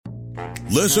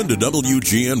Listen to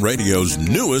WGN Radio's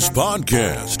newest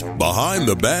podcast, Behind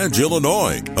the Badge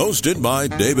Illinois, hosted by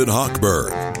David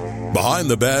Hochberg. Behind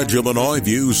the Badge Illinois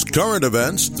views current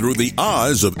events through the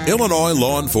eyes of Illinois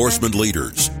law enforcement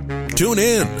leaders. Tune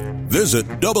in. Visit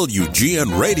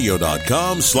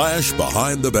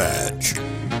WGNRadio.com/Behind the Badge.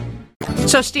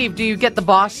 So, Steve, do you get the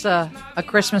boss a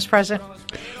Christmas present?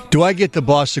 Do I get the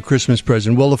boss a Christmas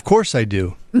present? Well, of course I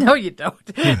do. No, you don't.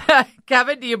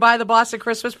 Kevin, do you buy the boss a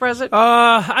Christmas present?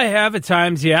 I have at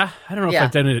times, yeah. I don't know if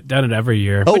I've done it every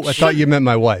year. Oh, I thought you meant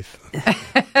my wife.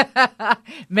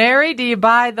 Mary, do you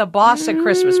buy the boss a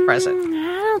Christmas present?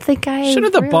 I don't think I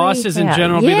Shouldn't the really bosses in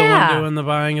general be the one doing the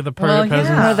buying of the presents?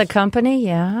 Or the company,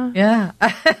 yeah. Yeah.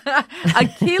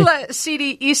 Akila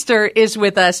C.D. Easter is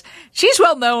with us. She's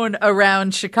well known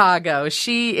around Chicago.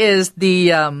 She is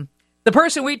the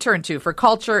person we turn to for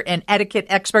culture and etiquette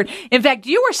expert. In fact,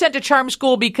 you were sent to charm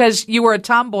school because you were a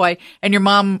tomboy and your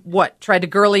mom, tried to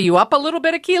girly you up a little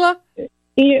bit, Akila?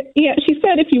 Yeah, she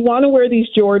said if you want to wear these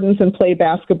Jordans and play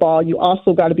basketball, you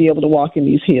also got to be able to walk in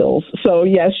these heels. So,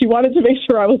 yes, she wanted to make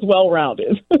sure I was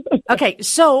well-rounded. Okay,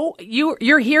 so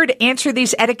you're here to answer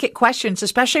these etiquette questions,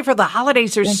 especially for the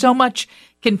holidays. There's so much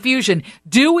confusion.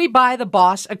 Do we buy the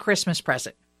boss a Christmas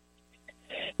present?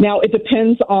 Now, it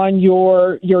depends on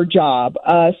your job.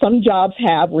 Some jobs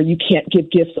have where you can't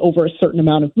give gifts over a certain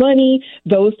amount of money,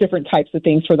 those different types of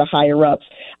things for the higher-ups.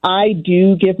 I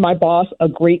do give my boss a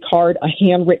great card, a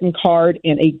handwritten card,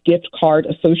 and a gift card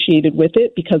associated with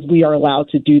it because we are allowed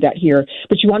to do that here.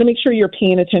 But you want to make sure you're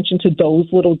paying attention to those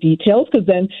little details because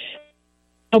then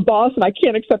a boss and I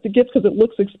can't accept a gift because it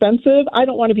looks expensive. I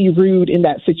don't want to be rude in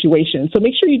that situation. So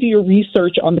make sure you do your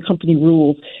research on the company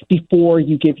rules before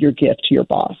you give your gift to your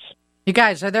boss. You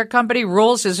guys, are there company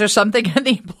rules? Is there something in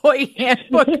the employee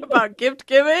handbook about gift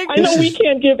giving? I know we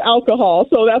can't give alcohol,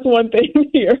 so that's one thing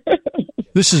here.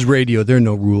 This is radio. There are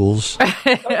no rules.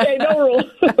 Okay, no rules.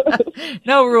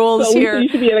 No rules so here. You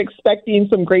should be expecting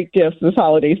some great gifts this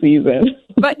holiday season.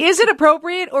 But is it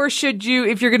appropriate, or should you,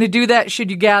 if you're going to do that, should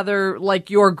you gather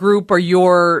like your group or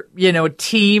your,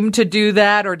 team to do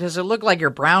that, or does it look like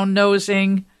you're brown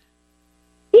nosing?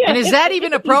 Yeah, and is that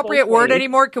even appropriate word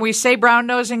anymore? Can we say brown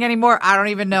nosing anymore? I don't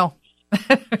even know.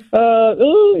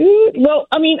 Well,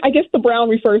 I mean, I guess the brown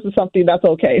refers to something that's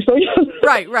okay. So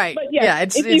right. But yeah,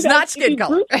 it's not skin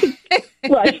color.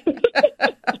 Right.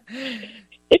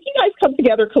 If you guys come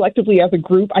together collectively as a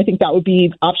group, I think that would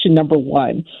be option number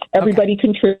one. Everybody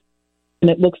contributes, and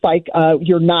it looks like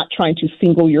you're not trying to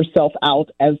single yourself out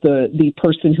as the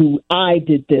person who I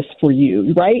did this for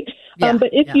you, right? Yeah, but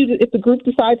if the group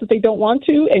decides that they don't want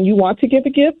to and you want to give a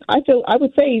gift, I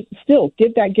would say still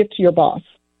give that gift to your boss.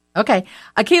 Okay.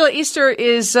 Akila Easter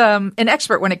is an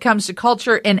expert when it comes to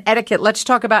culture and etiquette. Let's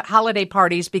talk about holiday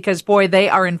parties because, boy, they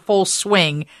are in full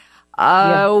swing.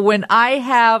 When I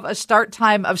have a start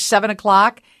time of 7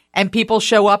 o'clock and people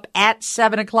show up at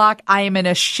 7 o'clock, I am in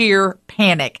a sheer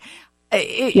panic.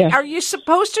 Are you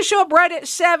supposed to show up right at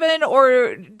 7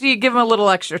 or do you give them a little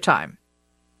extra time?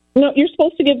 No, you're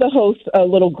supposed to give the host a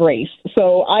little grace.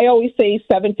 So I always say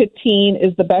 7:15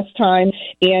 is the best time.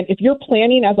 And if you're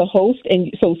planning as a host,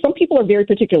 and so some people are very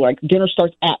particular, like dinner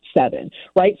starts at 7,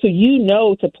 right? So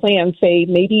to plan, say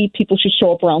maybe people should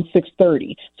show up around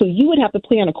 6:30. So you would have to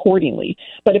plan accordingly.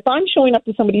 But if I'm showing up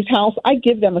to somebody's house, I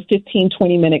give them a 15,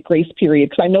 20-minute grace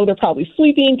period because I know they're probably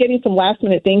sleeping, getting some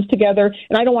last-minute things together,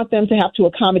 and I don't want them to have to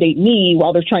accommodate me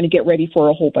while they're trying to get ready for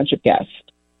a whole bunch of guests.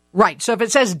 Right. So if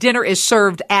it says dinner is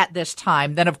served at this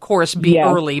time, then of course be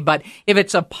early. But if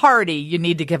it's a party, you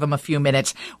need to give them a few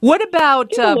minutes. What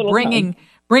about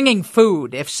bringing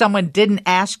food? If someone didn't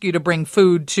ask you to bring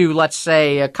food to, let's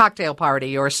say, a cocktail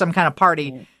party or some kind of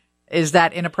party, is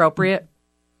that inappropriate?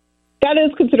 That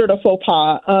is considered a faux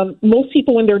pas. Most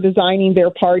people, when they're designing their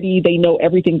party, they know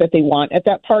everything that they want at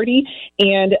that party.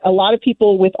 And a lot of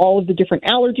people with all of the different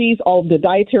allergies, all of the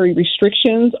dietary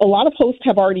restrictions, a lot of hosts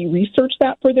have already researched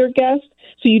that for their guests.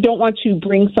 So you don't want to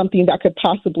bring something that could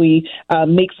possibly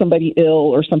make somebody ill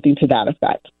or something to that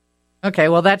effect. Okay,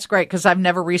 well, that's great because I've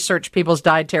never researched people's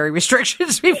dietary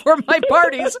restrictions before my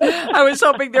parties. I was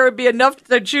hoping there would be enough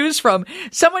to choose from.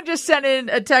 Someone just sent in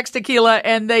a text to Akila,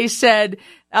 and they said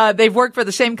they've worked for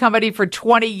the same company for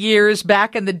 20 years.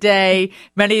 Back in the day,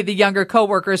 many of the younger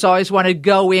coworkers always wanted to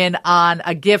go in on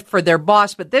a gift for their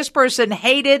boss, but this person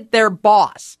hated their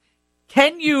boss.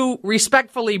 Can you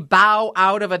respectfully bow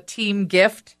out of a team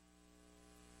gift?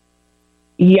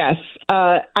 Yes.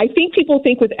 I think people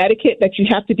think with etiquette that you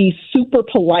have to be super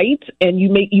polite and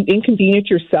you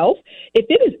inconvenience yourself. If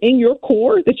it is in your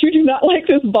core that you do not like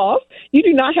this boss, you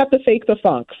do not have to fake the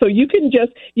funk. So you can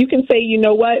say, you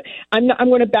know what, I'm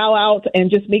going to bow out and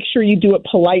just make sure you do it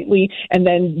politely. And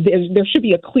then there should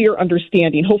be a clear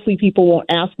understanding. Hopefully people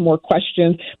won't ask more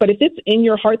questions. But if it's in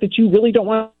your heart that you really don't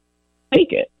want to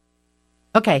take it.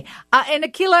 Okay. And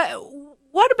Akilah,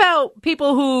 what about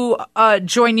people who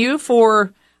join you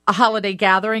for a holiday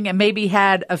gathering and maybe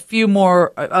had a few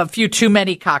too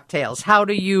many cocktails? How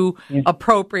do you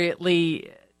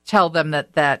appropriately tell them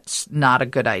that that's not a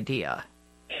good idea?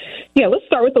 Yeah, let's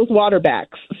start with those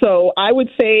waterbacks. So I would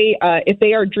say if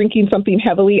they are drinking something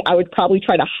heavily, I would probably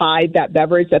try to hide that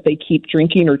beverage that they keep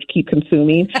drinking or keep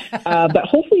consuming. But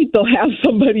hopefully they'll have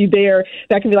somebody there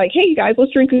that can be like, hey, you guys,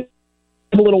 let's drink a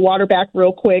little water back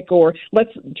real quick, or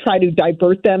let's try to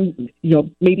divert them,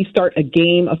 maybe start a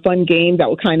fun game that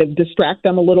will kind of distract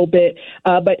them a little bit.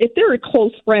 But if they're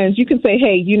close friends, you can say,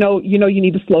 hey, you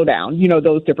need to slow down,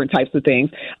 those different types of things.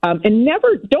 And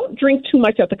don't drink too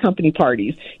much at the company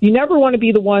parties. You never want to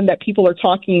be the one that people are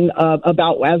talking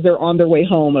about as they're on their way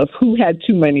home of who had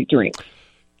too many drinks.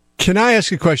 Can I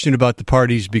ask a question about the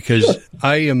parties? Because sure.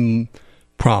 I am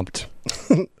prompt.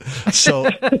 So,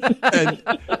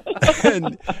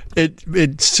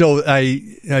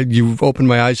 you've opened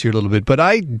my eyes here a little bit, but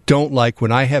I don't like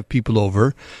when I have people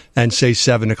over and say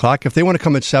 7:00. If they want to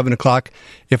come at 7:00,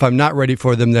 if I'm not ready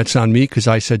for them, that's on me because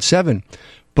I said 7.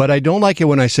 But I don't like it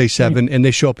when I say 7 and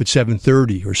they show up at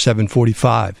 7:30 or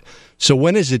 7:45. So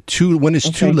when is too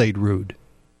late rude?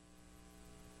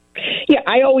 Yeah,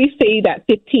 I always say that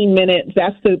 15 minutes,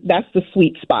 that's the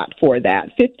sweet spot for that.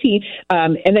 15,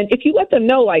 and then if you let them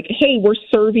know, like, hey, we're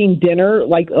serving dinner,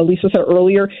 like Lisa said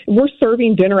earlier, we're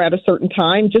serving dinner at a certain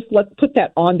time, just put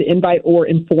that on the invite or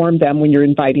inform them when you're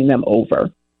inviting them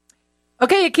over.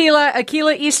 Okay, Akilah.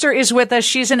 Akilah Easter is with us.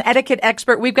 She's an etiquette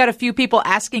expert. We've got a few people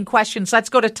asking questions. Let's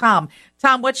go to Tom.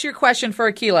 Tom, what's your question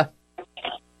for Akilah?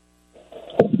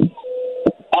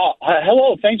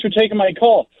 Hello. Thanks for taking my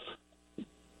call.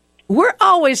 We're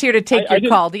always here to take your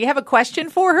call. Do you have a question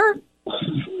for her?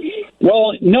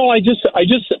 Well, no. I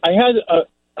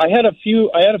had a few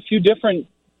different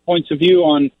points of view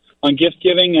on gift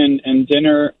giving and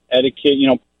dinner etiquette.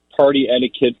 Party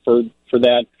etiquette for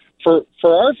that. For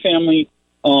our family,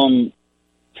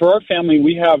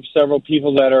 we have several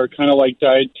people that are kind of like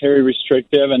dietary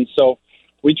restrictive, and so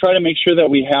we try to make sure that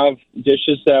we have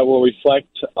dishes that will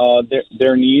reflect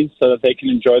their needs so that they can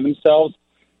enjoy themselves.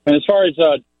 And as far as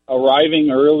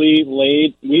arriving early,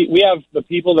 late, we have the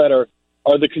people that are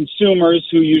the consumers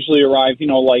who usually arrive,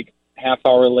 like half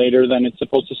hour later than it's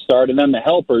supposed to start, and then the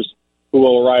helpers who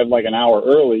will arrive like an hour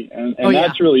early, and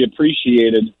that's really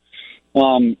appreciated.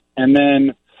 And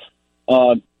then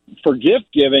for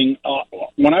gift giving,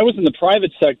 when I was in the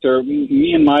private sector,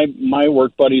 me and my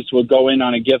work buddies would go in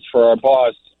on a gift for our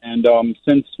boss, and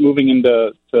since moving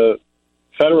into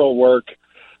federal work,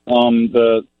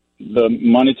 the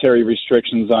monetary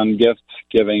restrictions on gift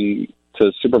giving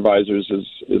to supervisors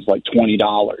is like $20,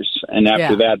 and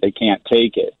after that they can't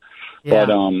take it. Yeah.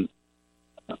 But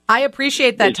I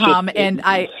appreciate that, Tom, and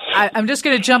I'm just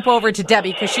going to jump over to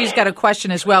Debbie because she's got a question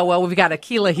as well. Well, we've got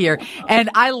Akilah here, and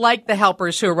I like the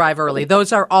helpers who arrive early.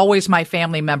 Those are always my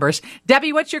family members.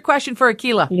 Debbie, what's your question for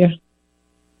Akilah? Yeah.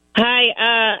 Hi,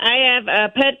 I have a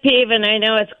pet peeve, and I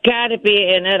know it's got to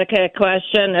be an etiquette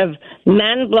question of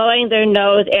men blowing their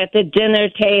nose at the dinner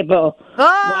table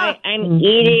while I'm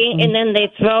eating, and then they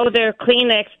throw their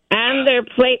Kleenex on their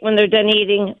plate when they're done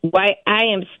eating while I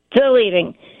am still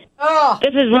eating. Oh.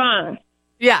 This is wrong.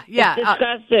 Yeah. It's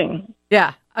disgusting.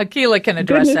 Yeah. Akilah can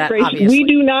address Goodness that, gracious. obviously. We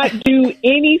do not do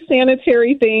any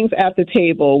sanitary things at the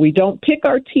table. We don't pick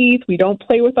our teeth. We don't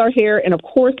play with our hair. And, of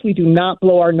course, we do not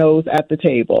blow our nose at the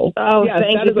table. Oh, yes,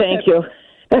 thank you.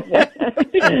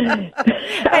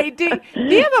 Hey, do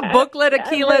you have a booklet,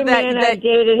 Akilah? I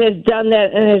dated has done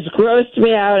that and has grossed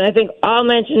me out. And I think all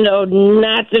men should know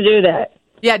not to do that.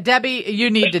 Yeah, Debbie, you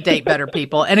need to date better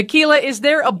people. And Akilah, is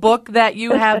there a book that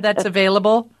you have that's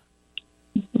available?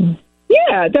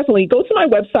 Yeah, definitely. Go to my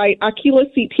website,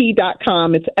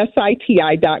 AKilahCT.com. It's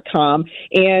SITI.com.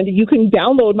 And you can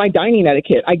download my dining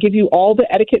etiquette. I give you all the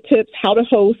etiquette tips, how to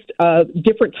host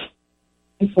different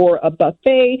for a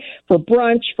buffet, for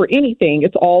brunch, for anything.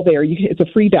 It's all there. It's a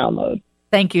free download.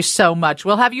 Thank you so much.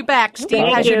 We'll have you back. Steve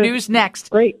has your news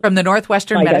next from the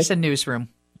Northwestern Medicine Newsroom.